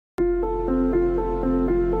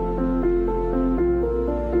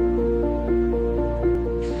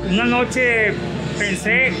noche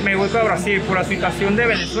pensé, me voy para Brasil por la situación de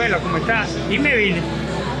Venezuela, como está, y me vine.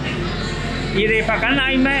 Y de para acá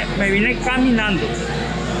me vine caminando.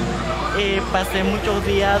 Pasé muchos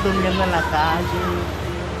días durmiendo en la calle,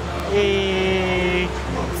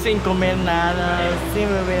 sin comer nada, sin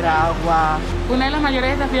beber agua. Uno de los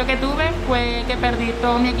mayores desafíos que tuve fue que perdí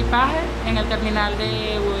todo mi equipaje en el terminal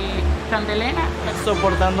de Santa Elena.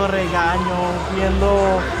 Soportando regaños,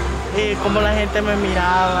 viendo cómo la gente me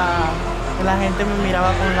miraba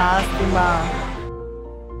con lástima.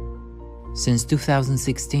 Since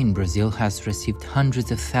 2016, Brazil has received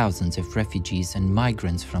hundreds of thousands of refugees and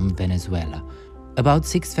migrants from Venezuela. About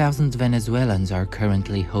 6,000 Venezuelans are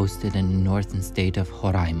currently hosted in the northern state of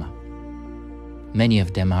Roraima. Many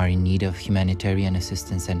of them are in need of humanitarian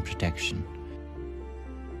assistance and protection.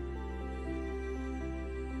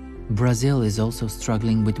 Brazil is also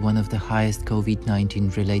struggling with one of the highest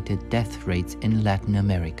COVID-19 related death rates in Latin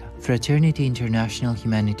America. Fraternity International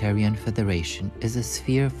Humanitarian Federation is a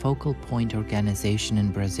sphere focal point organization in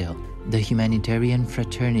Brazil. The humanitarian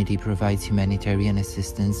fraternity provides humanitarian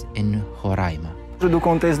assistance in Roraima. Do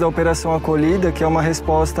contexto da Operação Acolhida, que é uma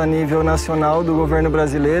resposta a nível nacional do governo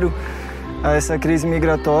brasileiro a essa crise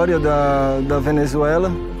migratória da Venezuela.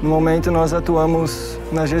 No momento nós atuamos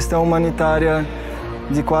na gestão humanitária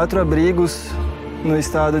de 4 abrigos no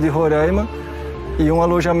estado de Roraima e um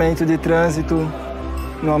alojamento de trânsito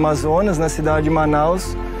no Amazonas, na cidade de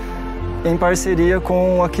Manaus, em parceria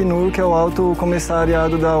com o Acnur, que é o Alto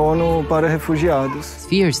Comissariado da ONU para Refugiados.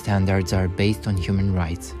 Sphere standards are based on human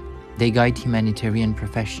rights. They guide humanitarian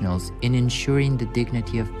professionals in ensuring the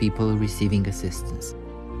dignity of people receiving assistance.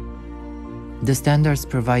 The standards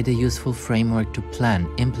provide a useful framework to plan,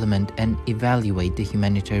 implement, and evaluate the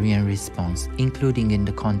humanitarian response, including in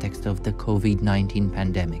the context of the COVID-19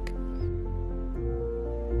 pandemic.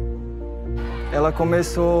 Ela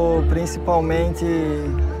começou principalmente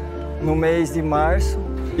no mês de março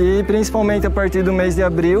e principalmente a partir do mês de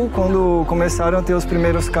abril, quando começaram a ter os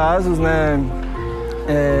primeiros casos, né,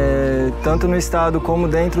 tanto no estado como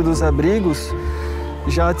dentro dos abrigos.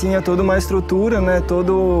 Já tinha toda uma estrutura, né,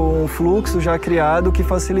 todo um fluxo já criado que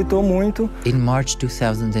facilitou muito. In March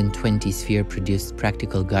 2020, Sphere produced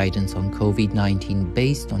practical guidance on COVID-19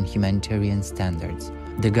 based on humanitarian standards.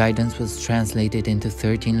 The guidance was translated into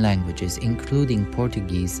 13 languages, including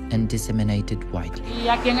Portuguese, and disseminated widely. Y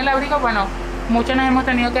aquí en el abrigo, bueno, muchos nos hemos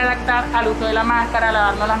tenido que adaptar al uso de la máscara,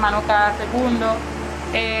 lavarnos las manos cada segundo,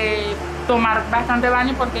 tomar bastante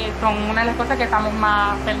baño porque son una de las cosas que estamos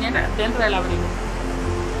más pendientes dentro del abrigo.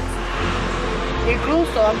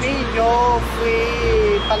 Incluso a mí, yo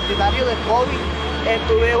fui partidario de COVID,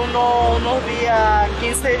 estuve unos días,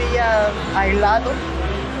 15 días aislado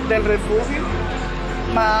del refugio,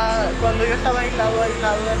 más cuando yo estaba aislado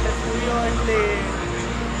del refugio,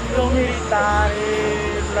 los militares,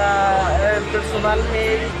 el personal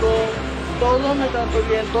médico, todo me trató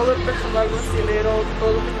bien, todo el personal brasilero,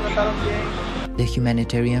 todos me trataron bien. The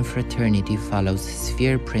humanitarian fraternity follows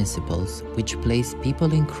Sphere principles, which place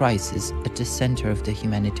people in crisis at the center of the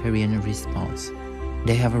humanitarian response.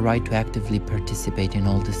 They have a right to actively participate in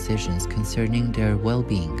all decisions concerning their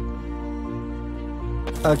well-being.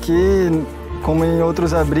 Aqui, como em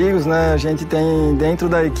outros abrigos, né, a gente tem dentro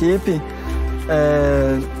da equipe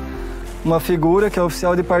uma figura que é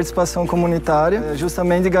oficial de participação comunitária,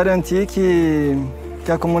 justamente de garantir que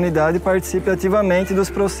a comunidade participe ativamente dos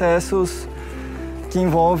processos que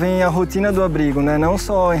envolvem a rotina do abrigo, né? Não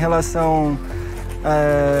só em relação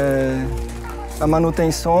a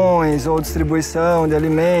manutenções ou distribuição de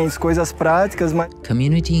alimentos, coisas práticas, mas...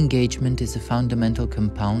 Community engagement is a fundamental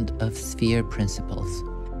compound of Sphere principles.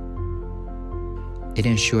 It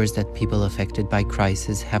ensures that people affected by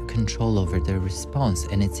crisis have control over their response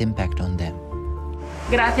and its impact on them.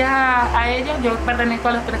 Gracias a ellos, yo pertenezco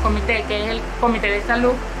a los 3 comités, que es el Comité de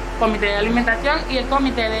Salud, Comité de Alimentación y el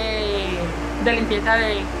Comité de limpieza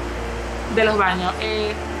de los baños.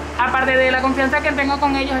 Aparte de la confianza que tengo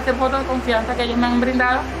con ellos, este voto de confianza que ellos me han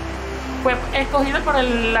brindado, fue escogido por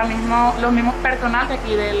los mismos personal de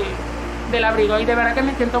aquí del abrigo y de verdad que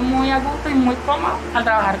me siento muy a gusto y muy cómodo al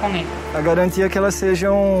trabajar con ellos. A garantia que elas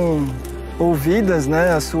sejam ouvidas,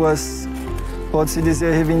 né, as suas, pode-se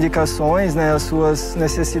dizer, reivindicações, né, as suas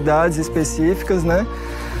necessidades específicas, né,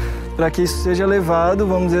 para que isso seja levado,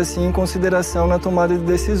 vamos dizer assim, em consideração na tomada de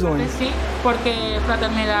decisões. Sí, porque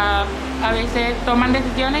fraternidad a veces toman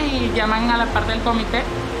decisiones y llaman a la parte del comité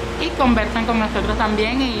y conversan con nosotros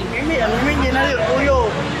también. Y mira, a mí me llena de orgullo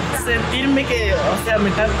sentirme que, o sea, me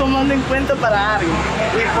están tomando en cuenta para algo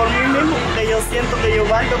y por mí mismo que yo siento que yo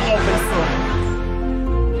valgo como persona.